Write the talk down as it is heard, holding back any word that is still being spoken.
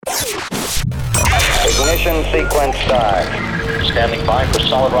Ignition sequence start. Standing by for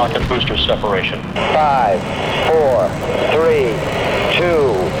solid rocket booster separation. 5, 4, 3,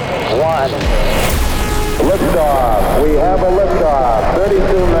 2, 1. Liftoff. We have a liftoff. 32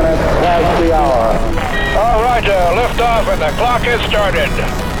 minutes past the hour. All right, liftoff and the clock has started.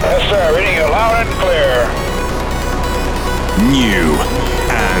 Yes, sir. Reading you loud and clear. New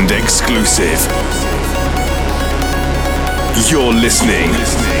and exclusive. You're listening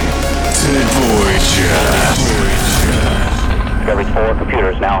to Voyager. Discovery's 4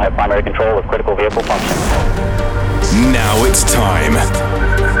 computers now have primary control of critical vehicle function. Now it's time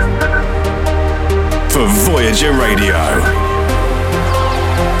for Voyager Radio.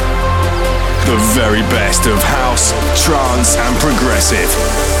 The very best of house, trance and progressive.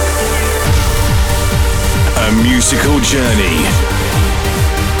 A musical journey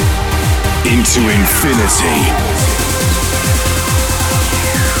into infinity.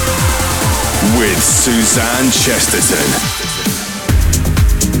 With Suzanne Chesterton.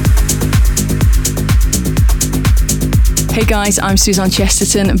 Hey guys, I'm Suzanne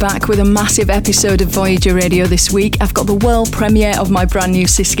Chesterton, back with a massive episode of Voyager Radio this week. I've got the world premiere of my brand new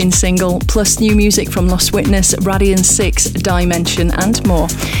Siskin single, plus new music from Lost Witness, Radian 6, Dimension and more.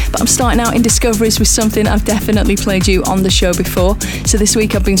 But I'm starting out in Discoveries with something I've definitely played you on the show before. So this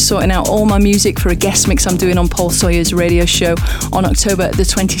week I've been sorting out all my music for a guest mix I'm doing on Paul Sawyer's radio show on October the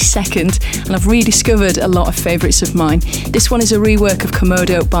 22nd, and I've rediscovered a lot of favourites of mine. This one is a rework of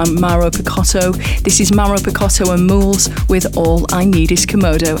Komodo by Mauro Picotto. This is Mauro Picotto and Mools with All I Need Is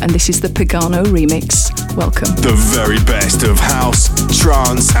Komodo, and this is the Pagano remix. Welcome. The very best of house,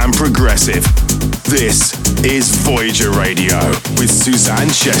 trance and progressive. This is Voyager Radio with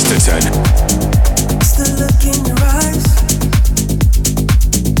Suzanne Chesterton. It's the look in your eyes.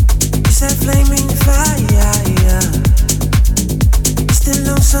 It's that flame in your fire. It's the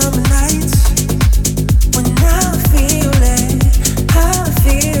long summer nights when I feel it.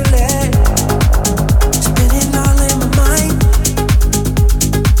 Spinning all in my mind,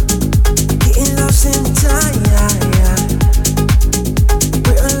 getting lost in the time.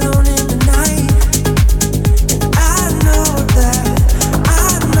 We're alone in the night, and I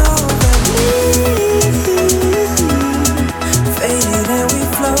know that we faded and we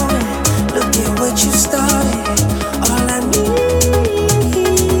floating. Look at what you started. All I need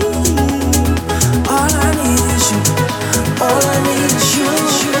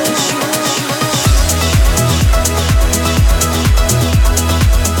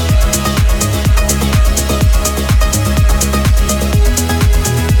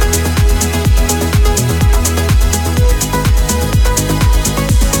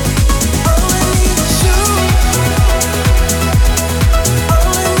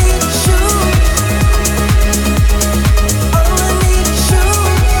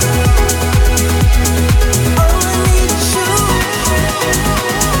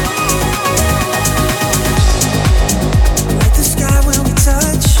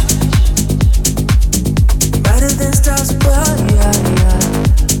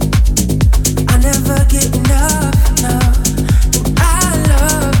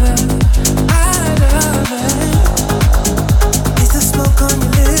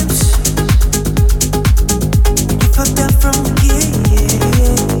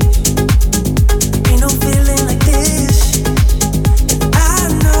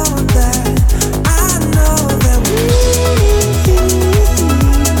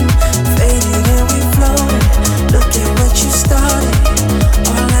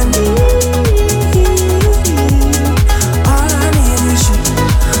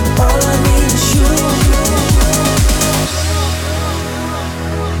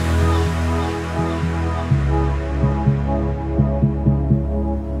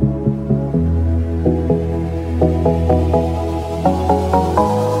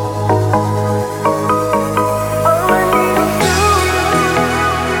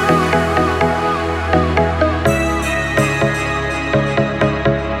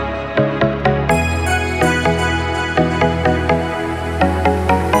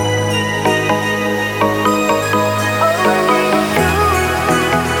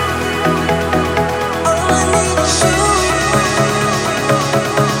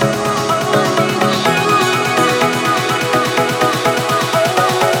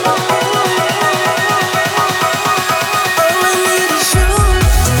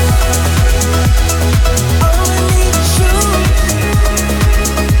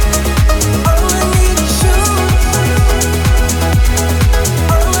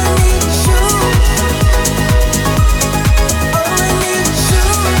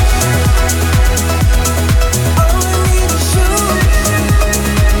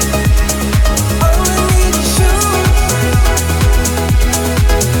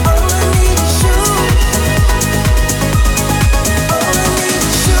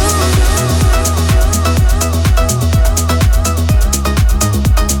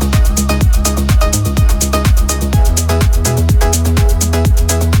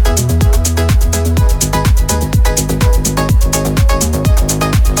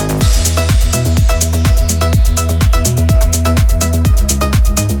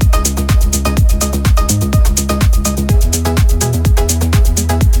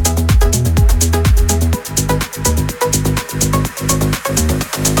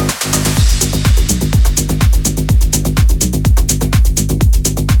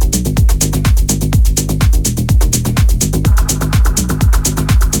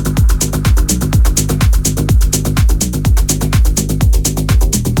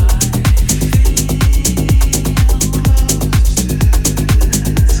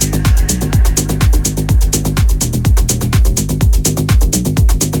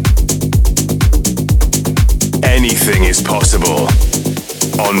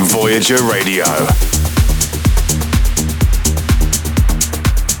on Voyager Radio.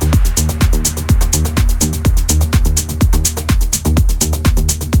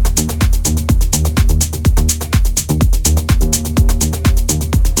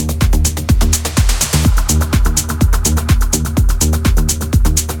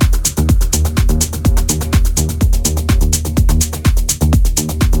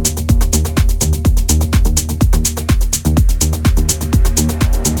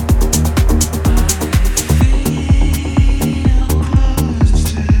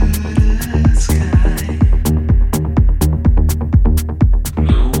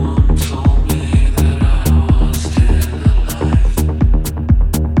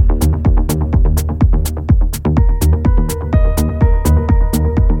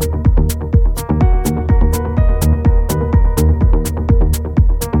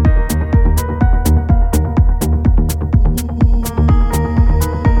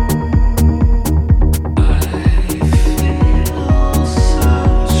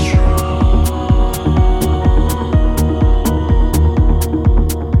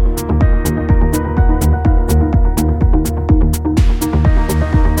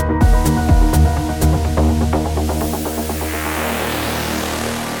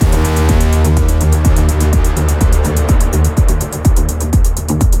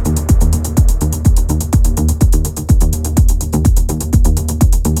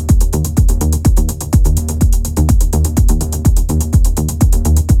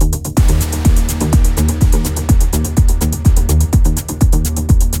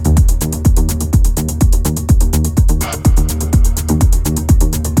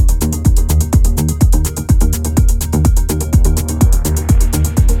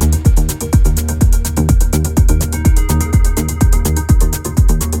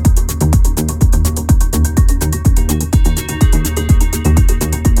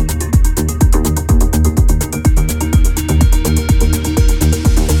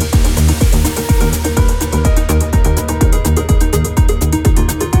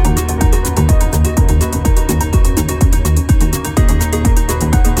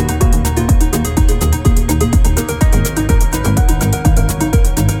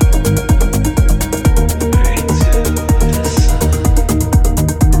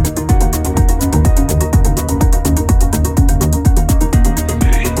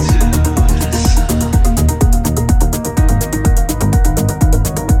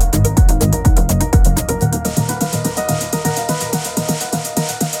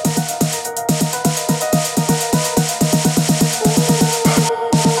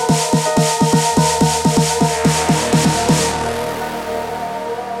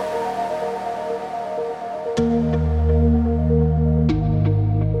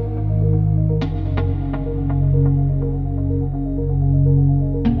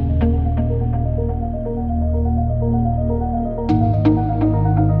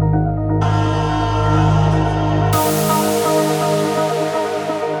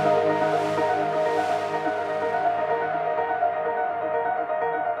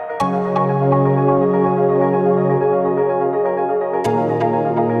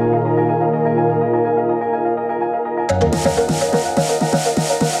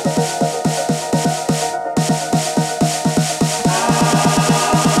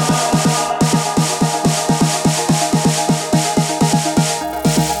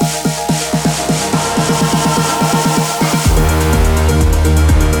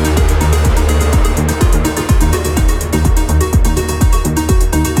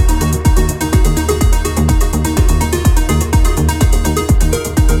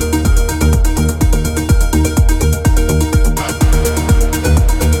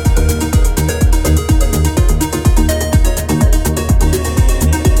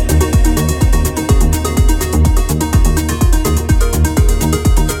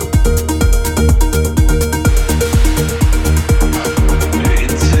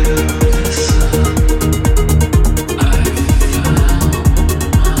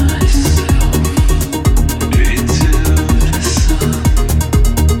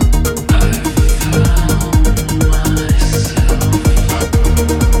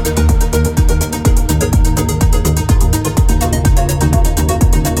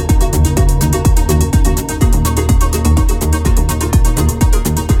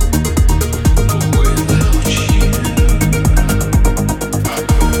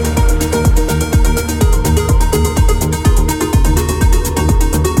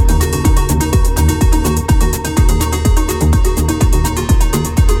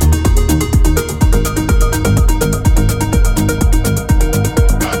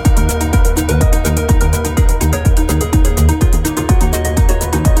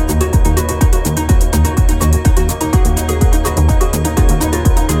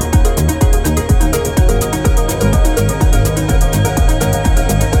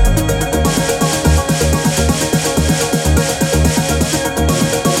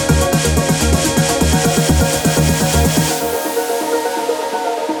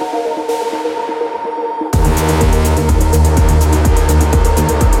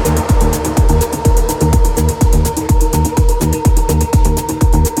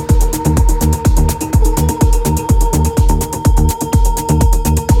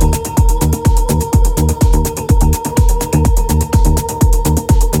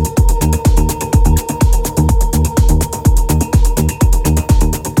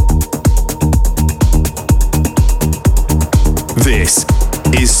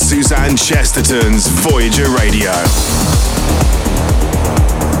 Suzanne Chesterton's Voyager Radio.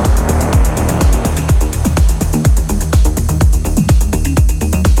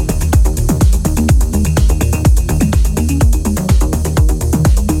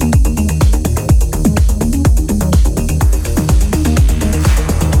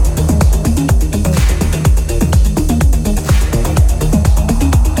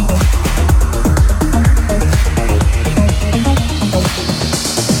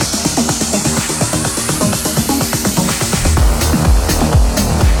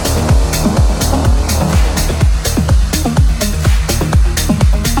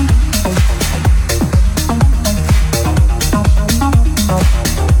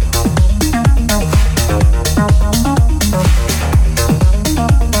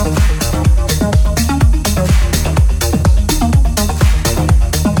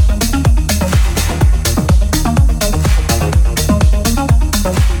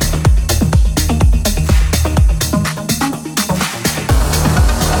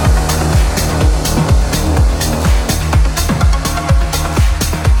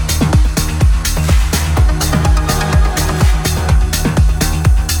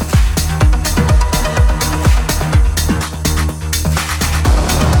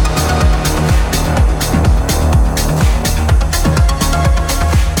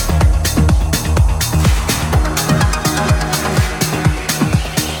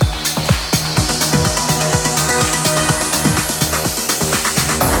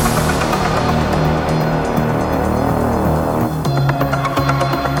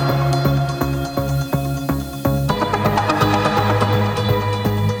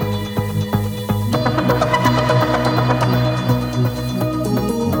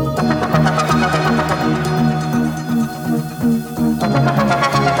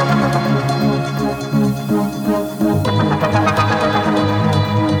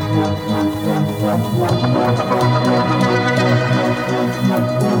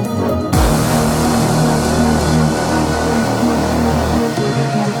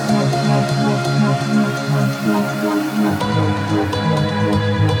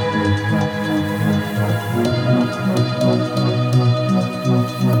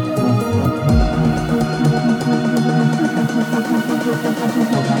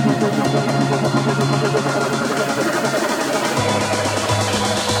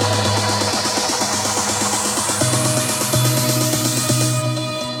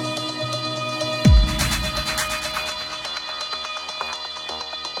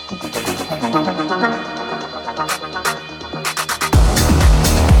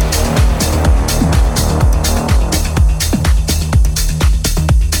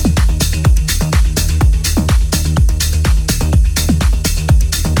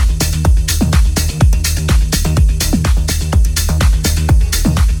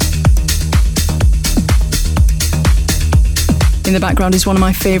 In the background is one of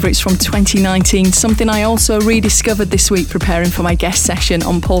my favourites from 2019, something I also rediscovered this week preparing for my guest session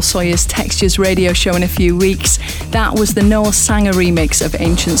on Paul Sawyer's Textures radio show in a few weeks. That was the Noel Sanger remix of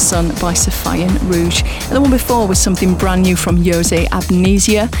Ancient Sun by Sophian Rouge. And the one before was something brand new from Jose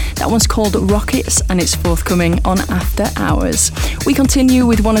Amnesia. That one's called Rockets and it's forthcoming on After Hours. We continue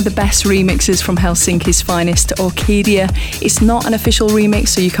with one of the best remixes from Helsinki's finest, Orchidia. It's not an official remix,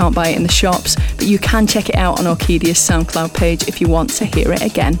 so you can't buy it in the shops, but you can check it out on Orchidia's SoundCloud page if you want to hear it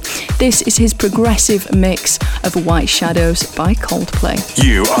again. This is his progressive mix of White Shadows by Coldplay.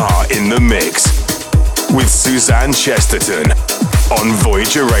 You are in the mix with Suzanne Chesterton on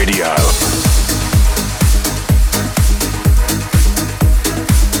Voyager Radio.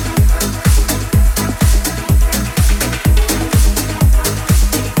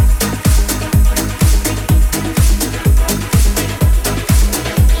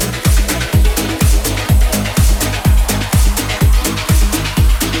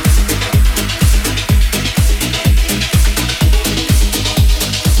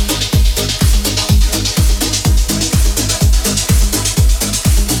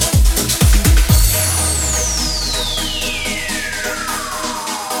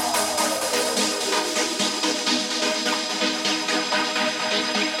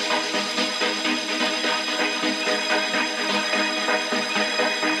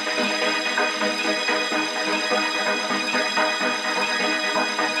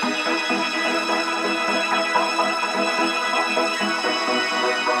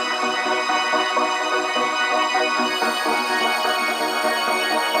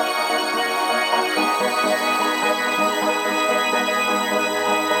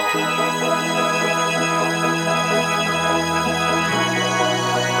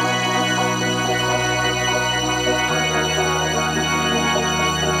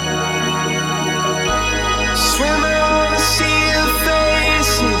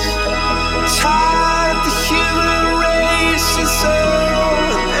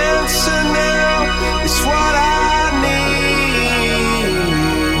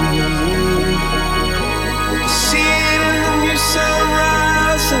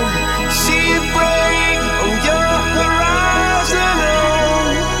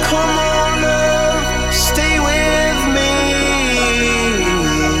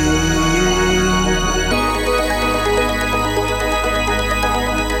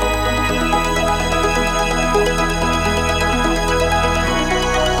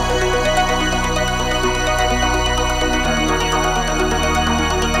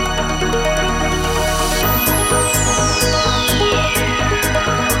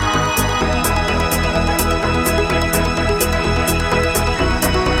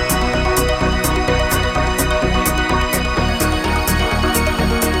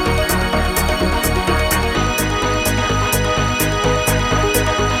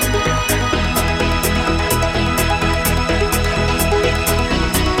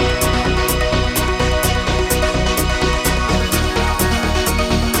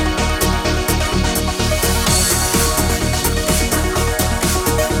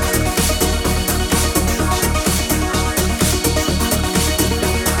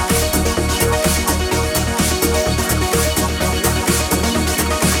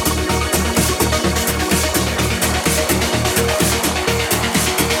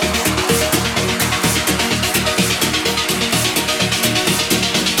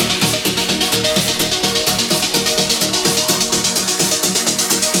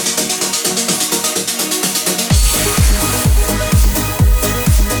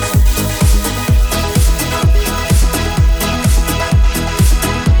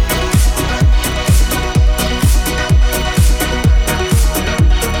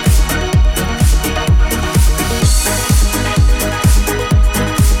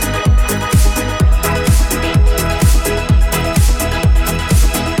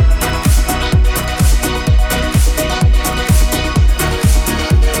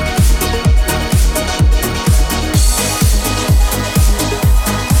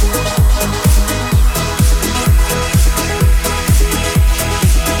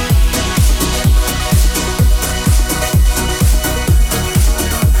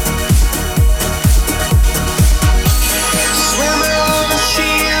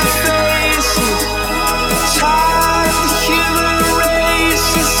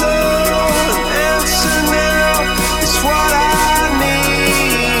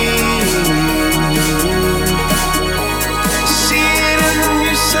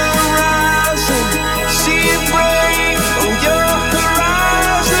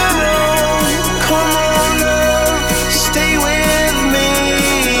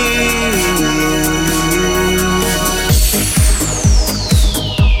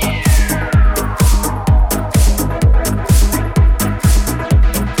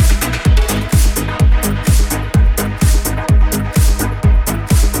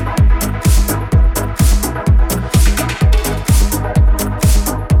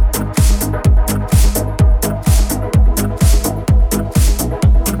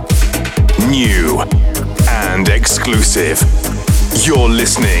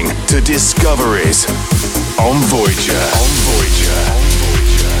 listening to Discoveries on Voyager.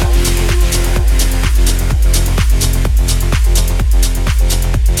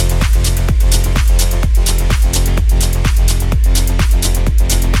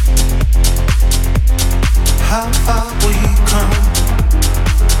 How far we come,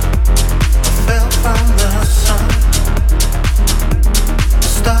 I fell from the sun,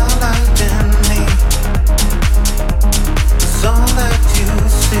 starlight in me, is all that you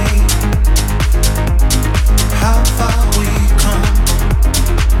see. How far we come,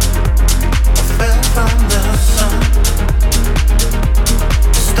 I fell from the sun,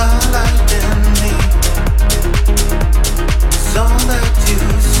 starlight in me, is all that you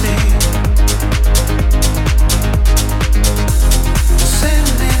see.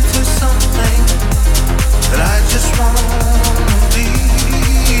 Something that I just wanna be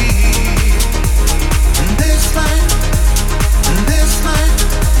in this life, in this life,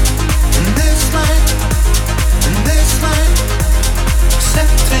 in this life, in this life,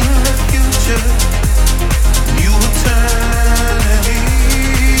 accepting the future, new eternity.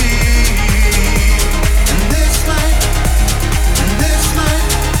 In this life, in this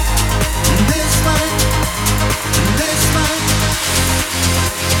life, in this life, in this life.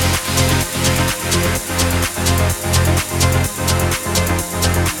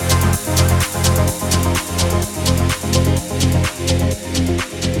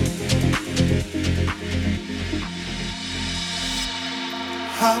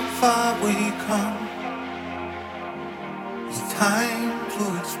 How far we come, it's time to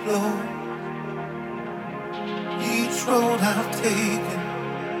explore. Each road I've taken,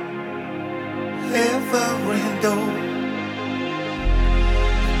 every door,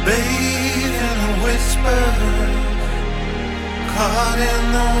 bathed in a whisper, caught in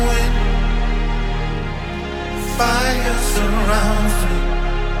the wind. Fire surrounds me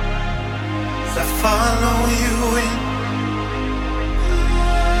as I follow you in.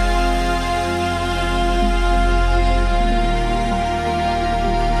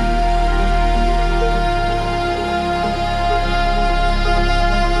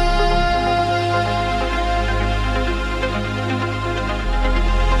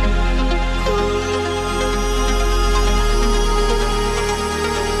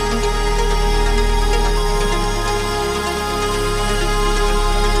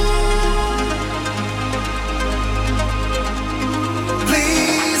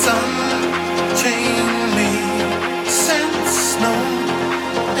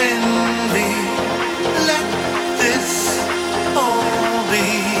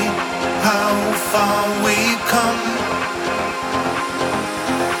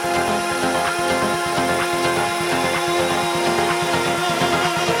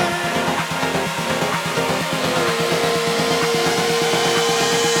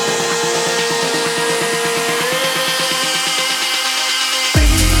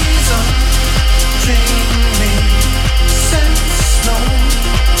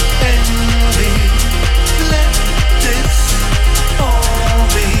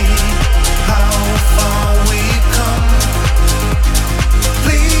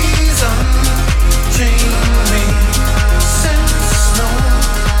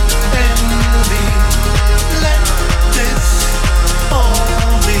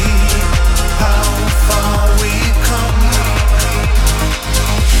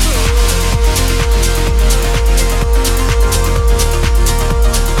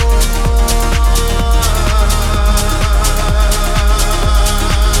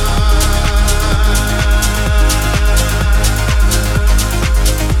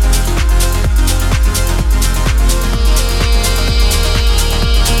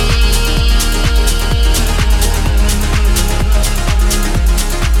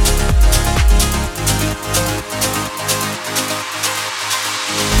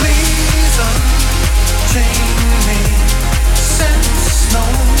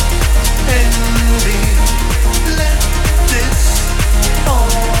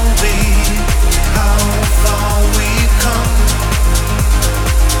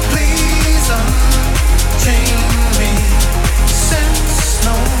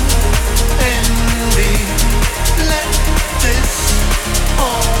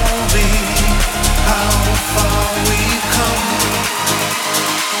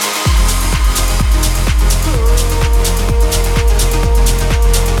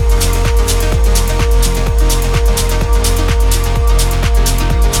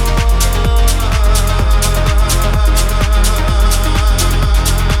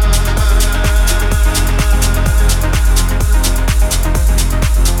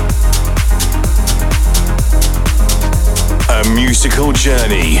 musical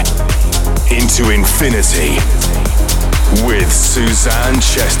journey into infinity with Suzanne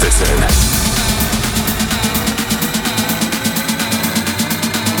Chesterton.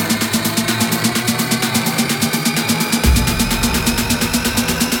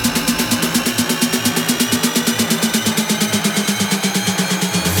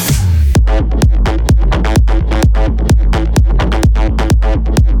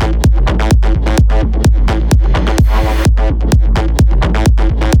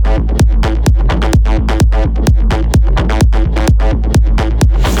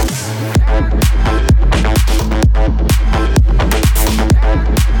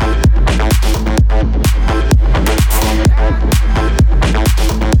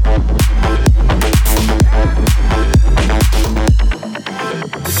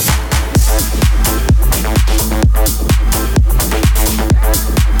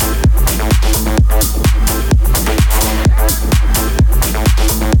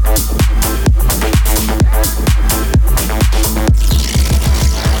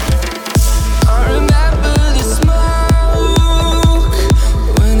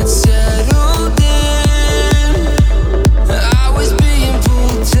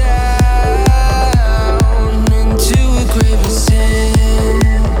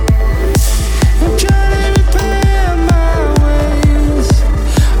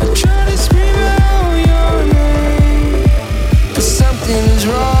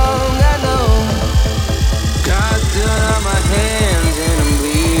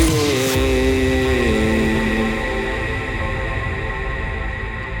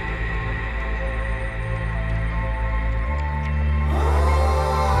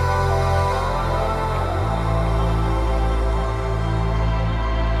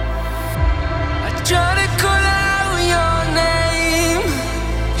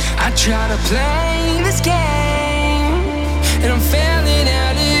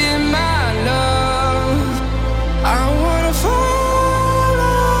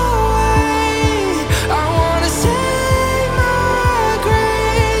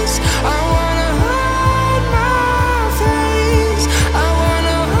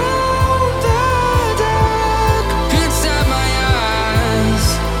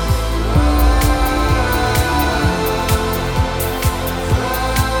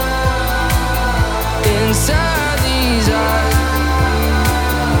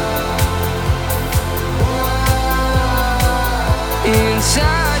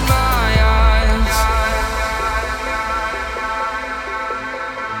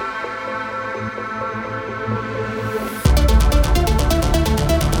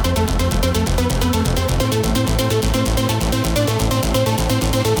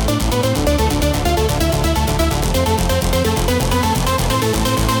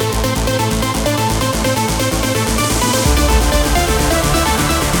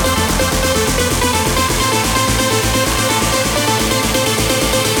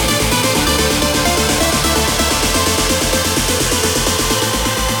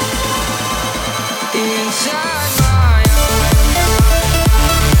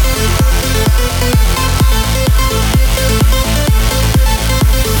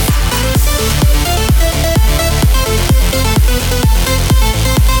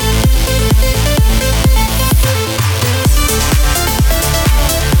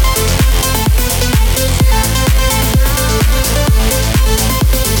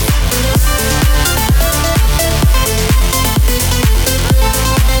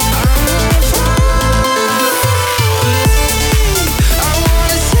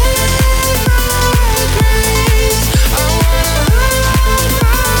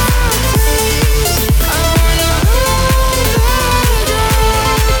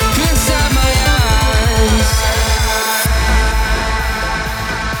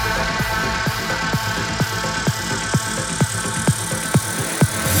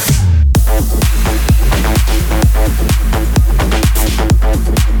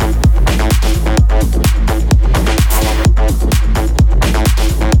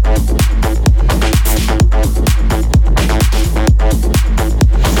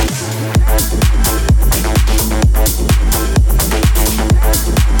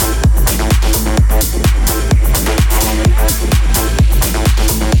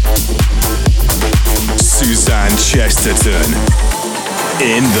 Chesterton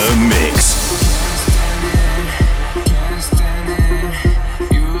in the mix.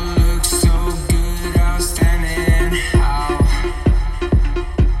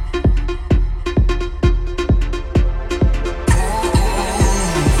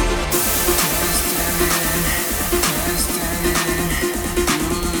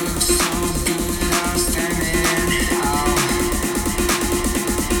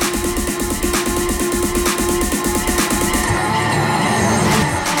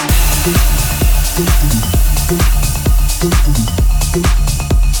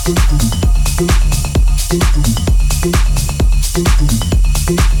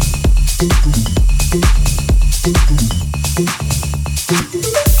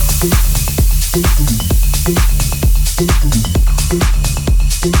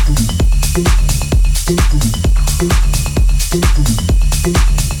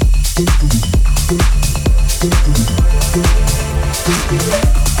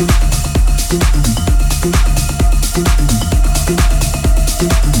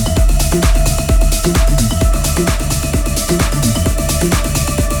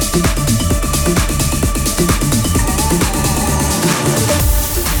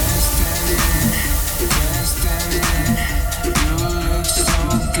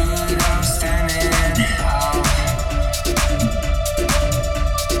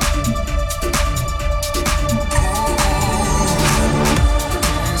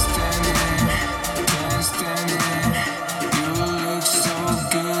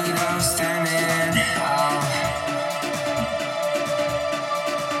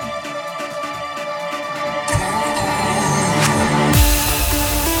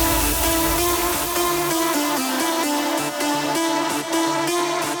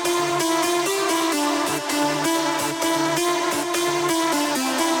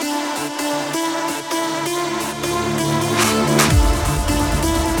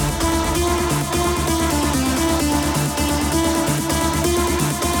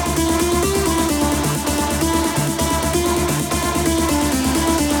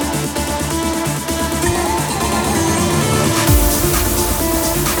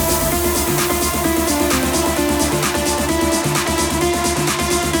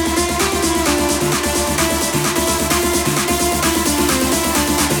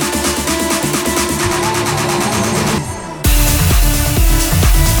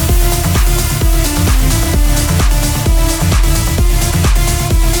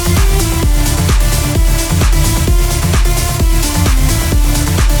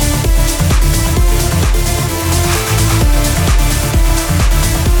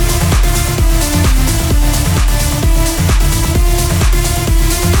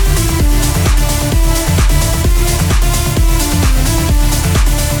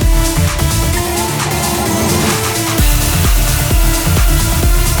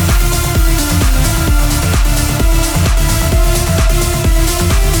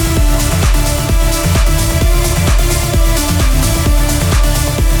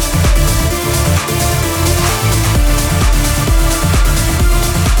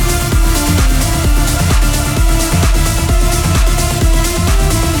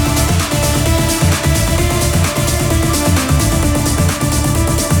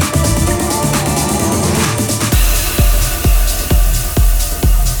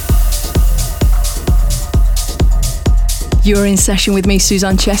 You're in session with me,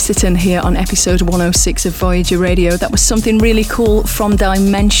 Suzanne Chesterton, here on episode 106 of Voyager Radio. That was something really cool from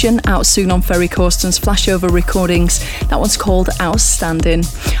Dimension, out soon on Ferry Corsten's Flashover Recordings. That one's called Outstanding.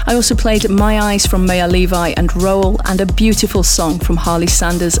 I also played My Eyes from Maya Levi and Roll, and a beautiful song from Harley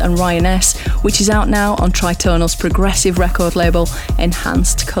Sanders and Ryan S, which is out now on Tritonal's progressive record label,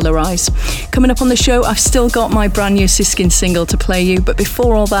 Enhanced Colorize. Coming up on the show, I've still got my brand new Siskin single to play you, but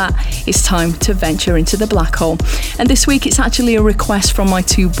before all that, it's time to venture into the black hole. And this week, it's actually a request from my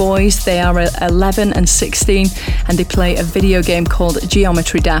two boys. They are 11 and 16, and they play a video game called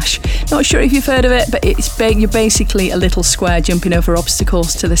Geometry Dash. Not sure if you've heard of it, but you're basically a little square jumping over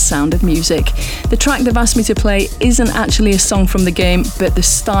obstacles to the sound of music. The track they've asked me to play isn't actually a song from the game, but the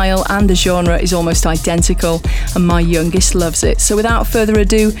style and the genre is almost identical, and my youngest loves it. So without further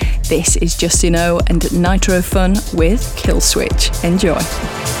ado, this is Justin O and Nitro Fun with Killswitch. Enjoy.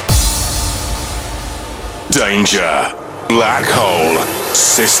 Danger. Black hole.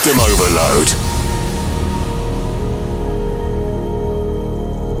 System overload.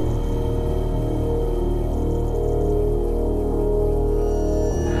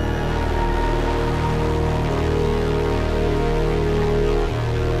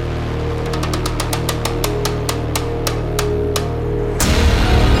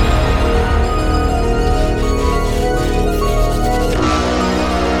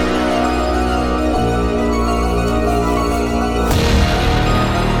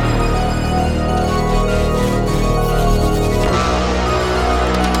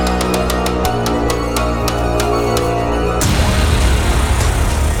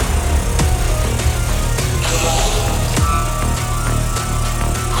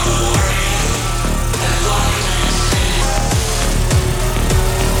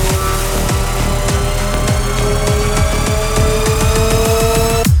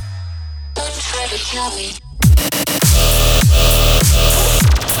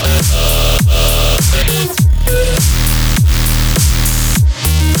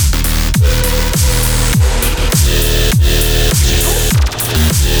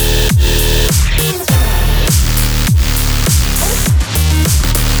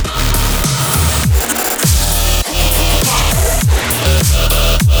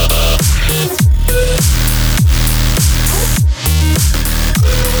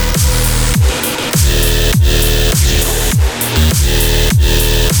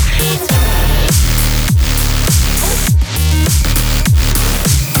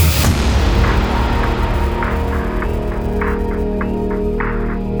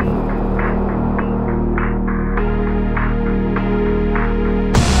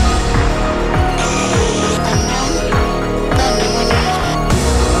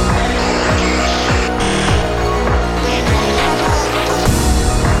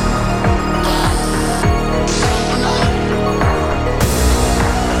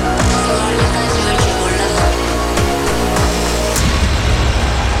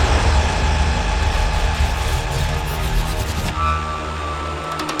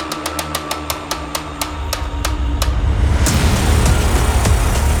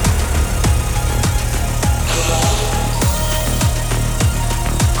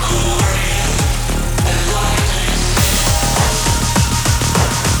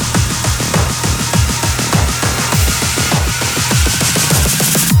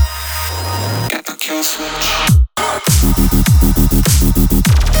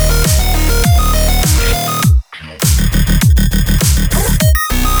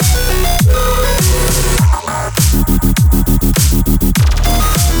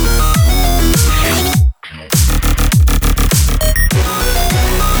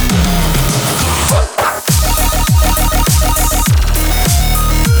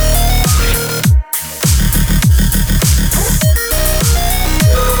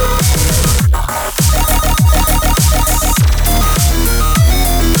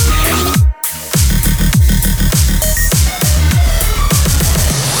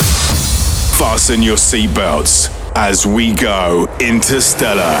 Fasten your seatbelts as we go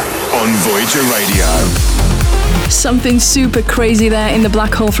interstellar on Voyager Radio. Something super crazy there in the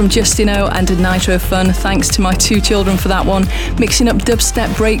black hole from Justino and Nitro Fun. Thanks to my two children for that one. Mixing up dubstep,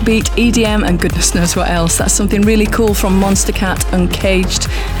 breakbeat, EDM and goodness knows what else. That's something really cool from Monster Cat Uncaged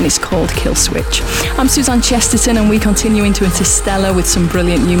and it's called Kill Switch. I'm Suzanne Chesterton and we continue into Interstellar with some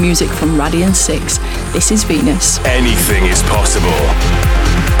brilliant new music from Radiant 6. This is Venus. Anything is possible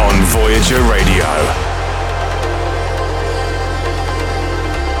on Voyager Radio.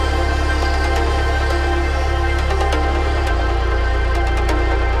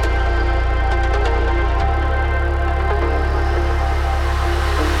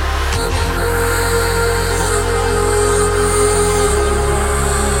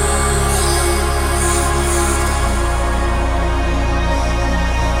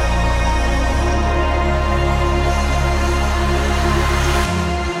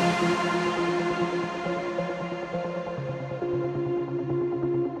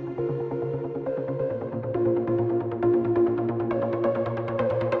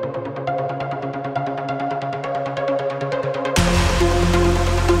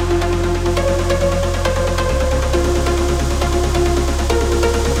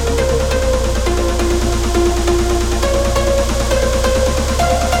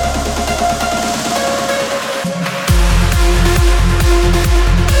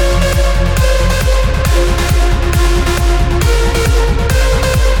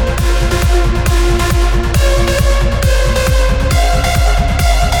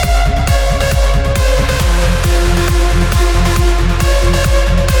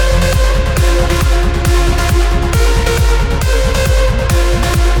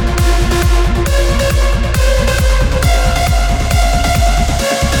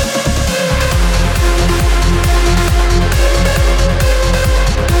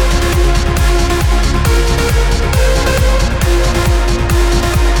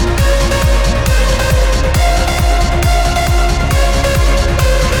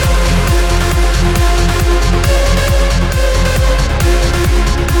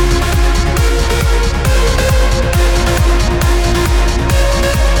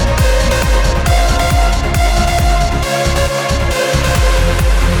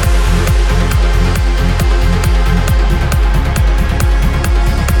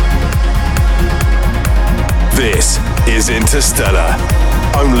 Interstellar,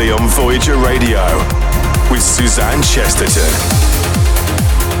 only on Voyager Radio, with Suzanne Chesterton.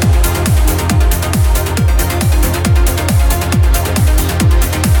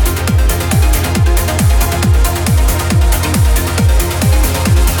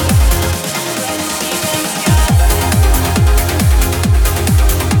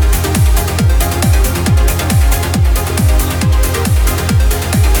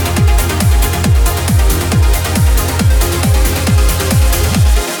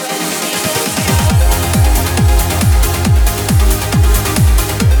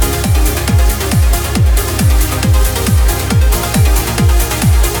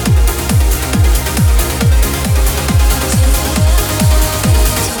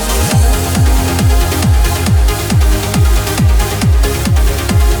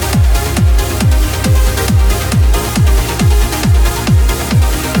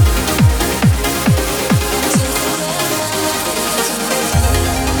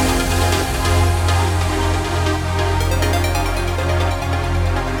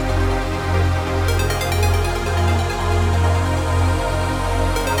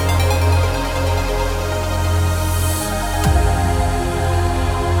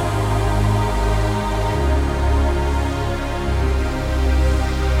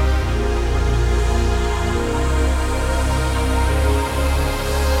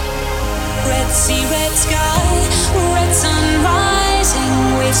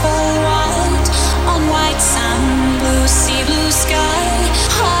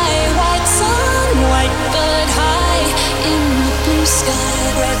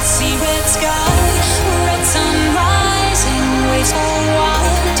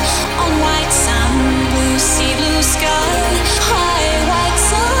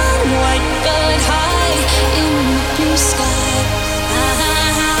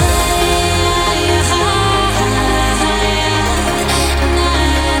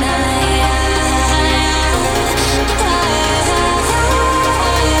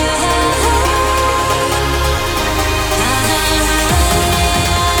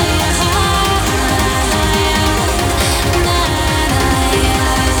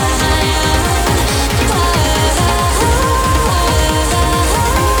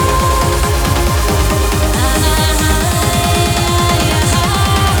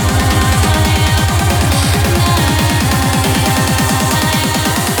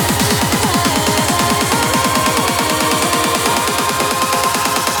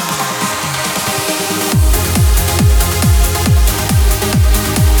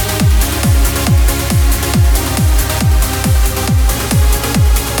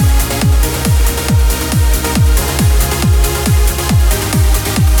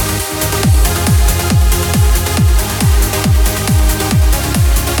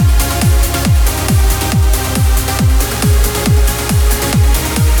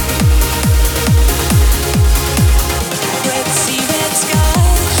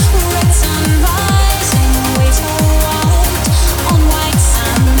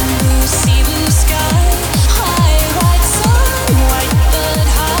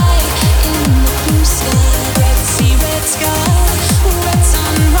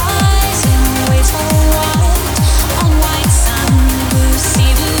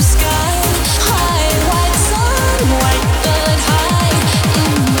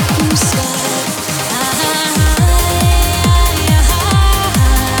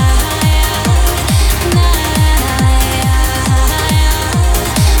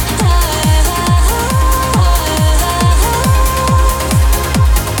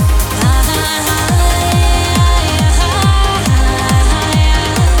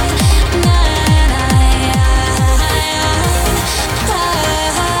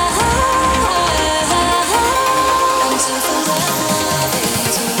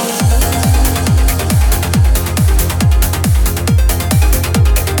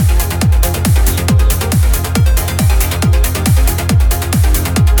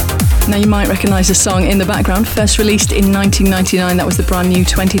 Now you might recognise the song in the background. First released in 1999, that was the brand new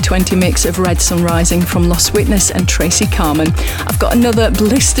 2020 mix of Red Sun Rising from Lost Witness and Tracy Carman. I've got another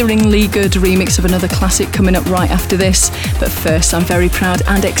blisteringly good remix of another classic coming up right after this. But first, I'm very proud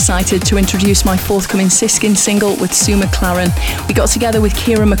and excited to introduce my forthcoming Siskin single with Sue McLaren. We got together with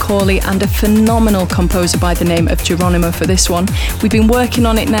Kira McCauley and a phenomenal composer by the name of Geronimo for this one. We've been working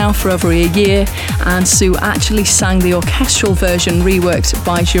on it now for over a year, and Sue actually sang the orchestral version reworked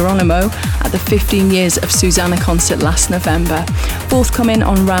by Geronimo at the 15 Years of Susanna concert last November. Forthcoming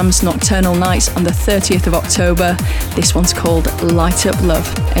on Ram's Nocturnal Nights on the 30th of October. This one's called Light Up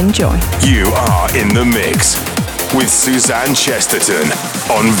Love. Enjoy. You are in the mix with Suzanne Chesterton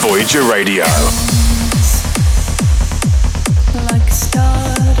on Voyager Radio. Like a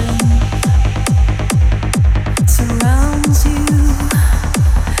stardom surrounds you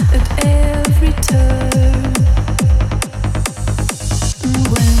at every turn. And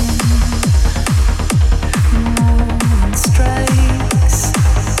when the moment strikes,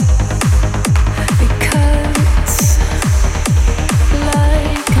 it cuts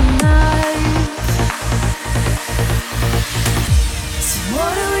like a knife. So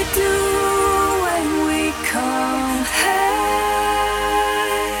what do we do when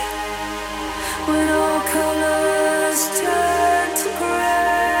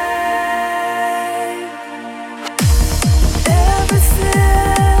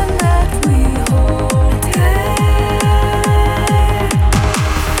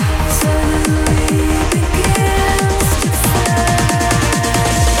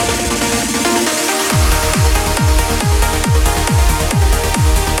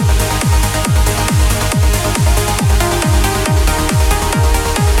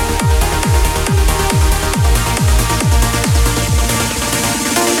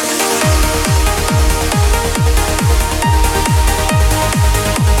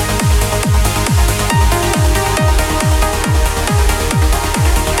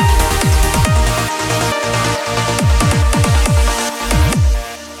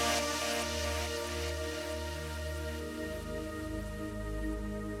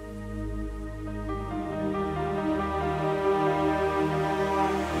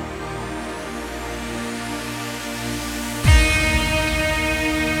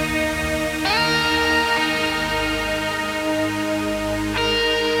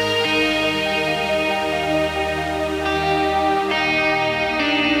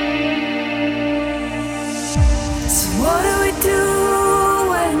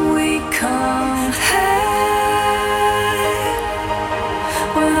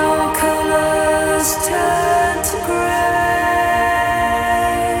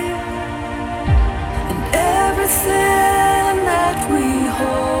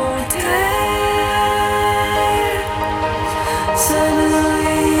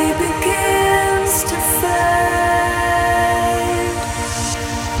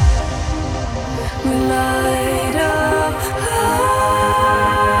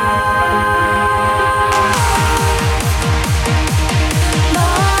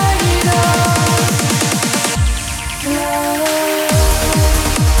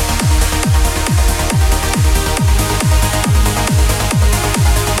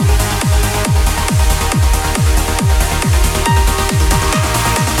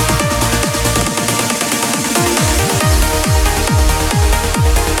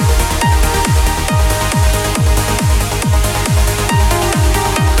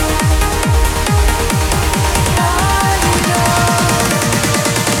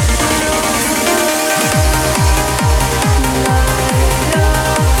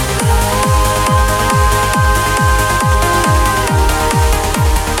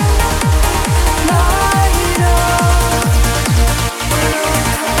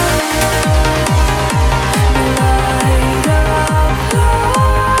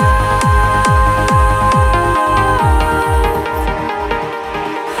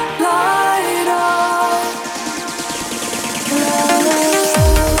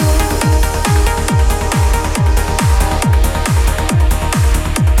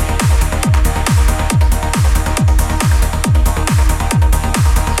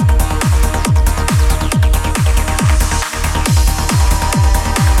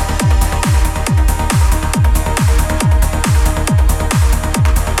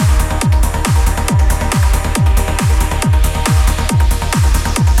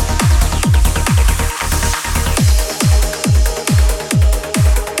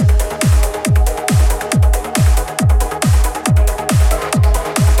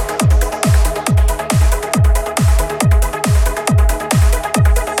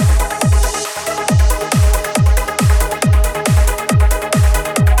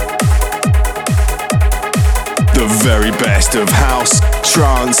very best of house,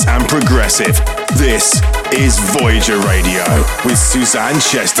 trance, and progressive. This is Voyager Radio with Suzanne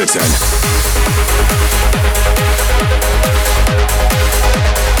Chesterton.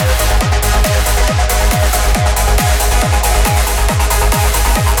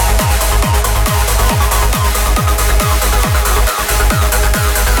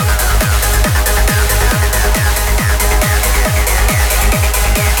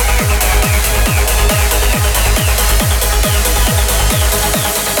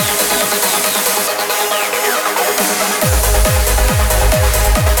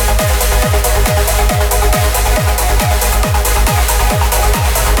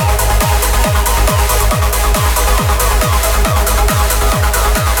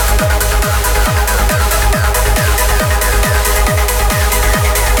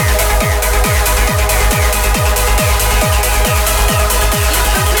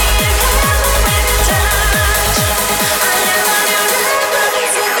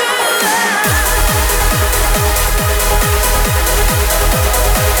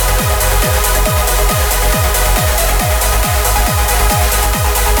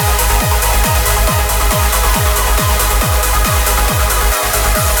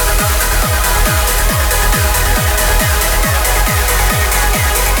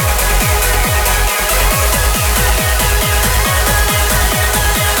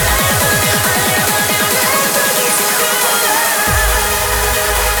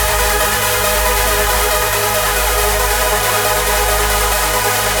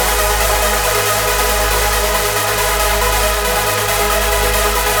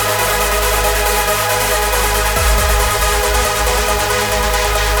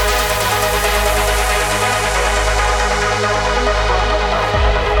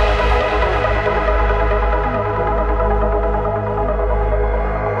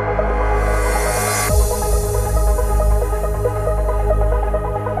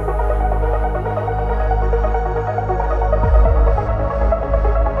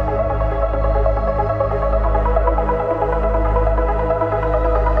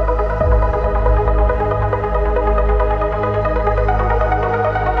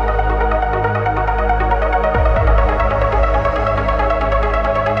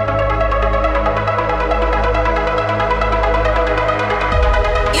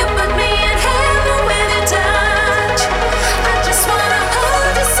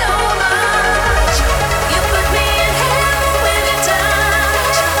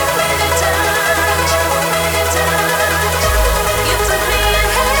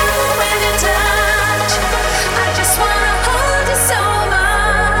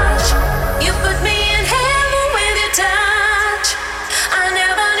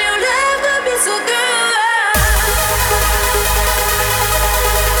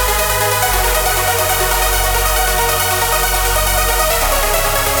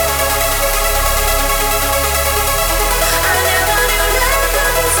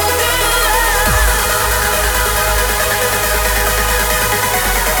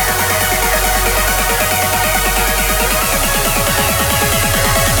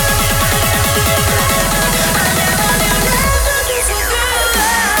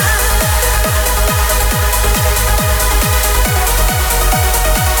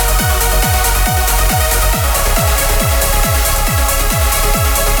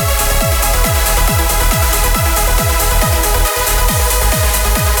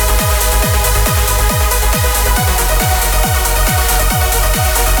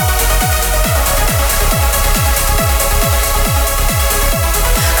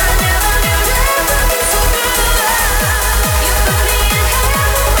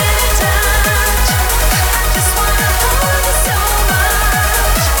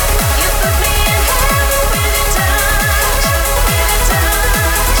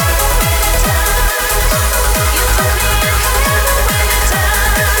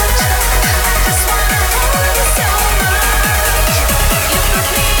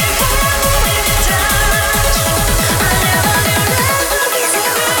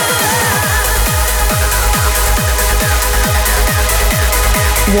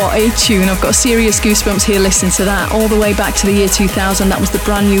 What a tune. I've got serious goosebumps here listening to that. All the way back to the year 2000, that was the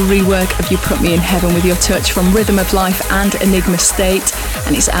brand new rework of You Put Me in Heaven with Your Touch from Rhythm of Life and Enigma State,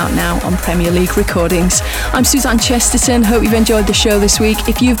 and it's out now on Premier League Recordings. I'm Suzanne Chesterton. Hope you've enjoyed the show this week.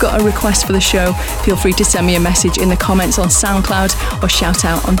 If you've got a request for the show, feel free to send me a message in the comments on SoundCloud or shout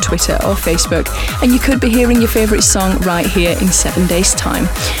out on Twitter or Facebook. And you could be hearing your favourite song right here in 7 days' time.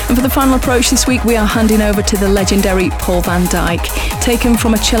 And for the final approach this week, we are handing over to the legendary Paul van Dyk, taken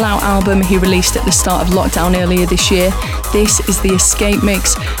from a chill out album he released at the start of lockdown earlier this year. This is the Escape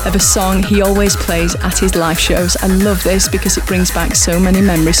mix of a song he always plays at his live shows. I love this because it brings back so many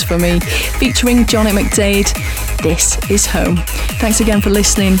memories for me. Featuring Johnny McDade, this is Home. Thanks again for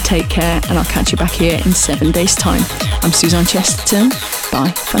listening, take care, and I'll catch you back here in 7 days' time. I'm Suzanne Chesterton.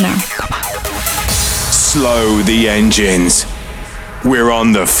 Bye for now. Bye-bye. Slow the engines. We're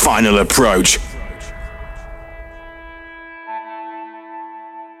on the final approach.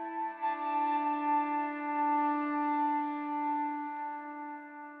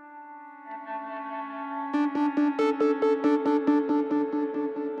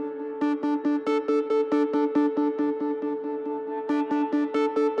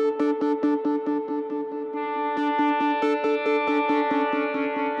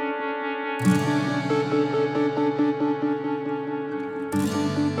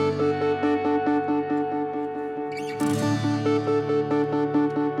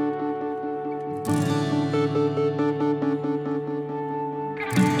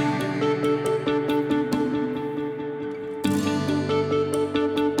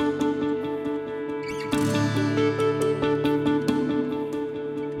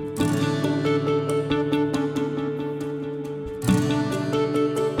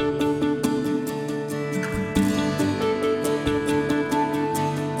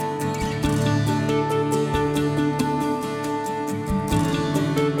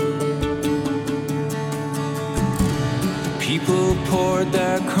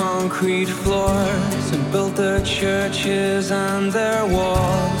 Concrete floors and built their churches and their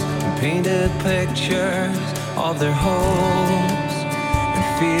walls and painted pictures of their hopes and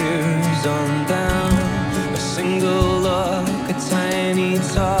fears on down. A single look, a tiny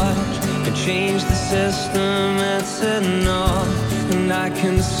touch can change the system, it's enough. And I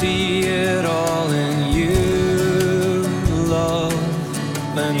can see it all in you, love.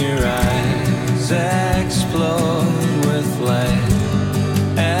 Then your eyes explode with light.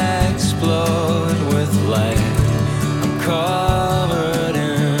 Explode with light. I'm covered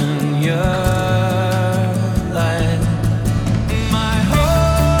in your light. My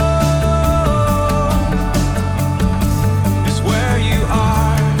home is where you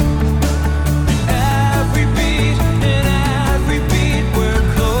are. In every beat, we're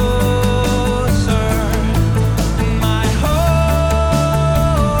closer. My home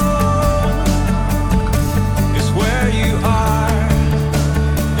is where you are.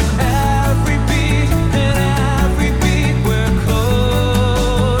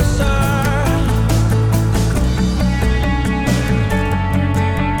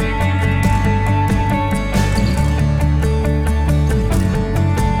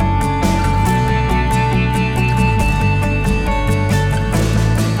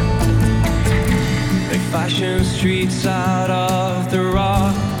 Streets out of the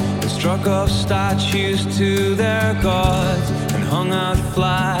rock and struck up statues to their gods and hung out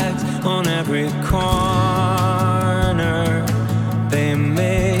flags on every corner they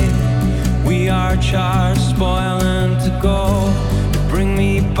made. We are charged, spoiling to go to bring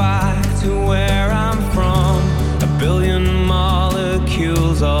me back to where I'm from. A billion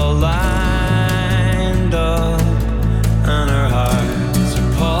molecules all lined up and our hearts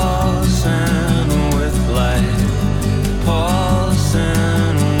are pulsing with light.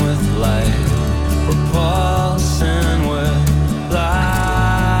 Pulsing with light, we're pulsing with light.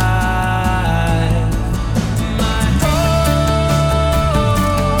 My home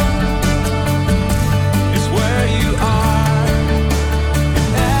is where you are. In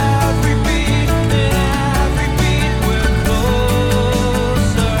every beat, we're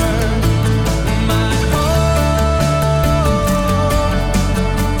closer. My home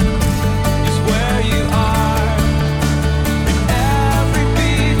is where you are.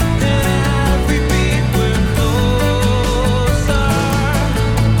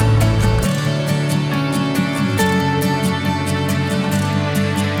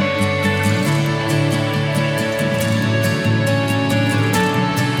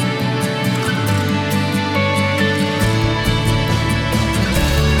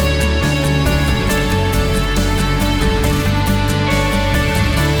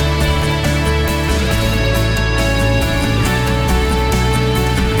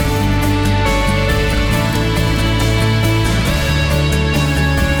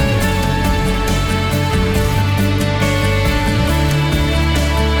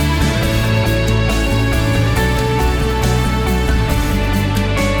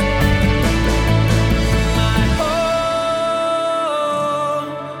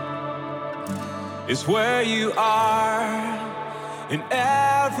 Is where you are in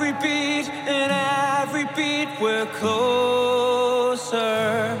every beat, in every beat we're closer.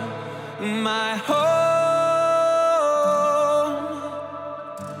 My home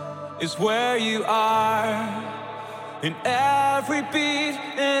is where you are. In every beat,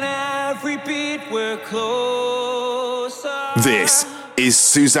 in every beat we're closer. This is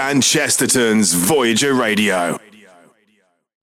Suzanne Chesterton's Voyager Radio.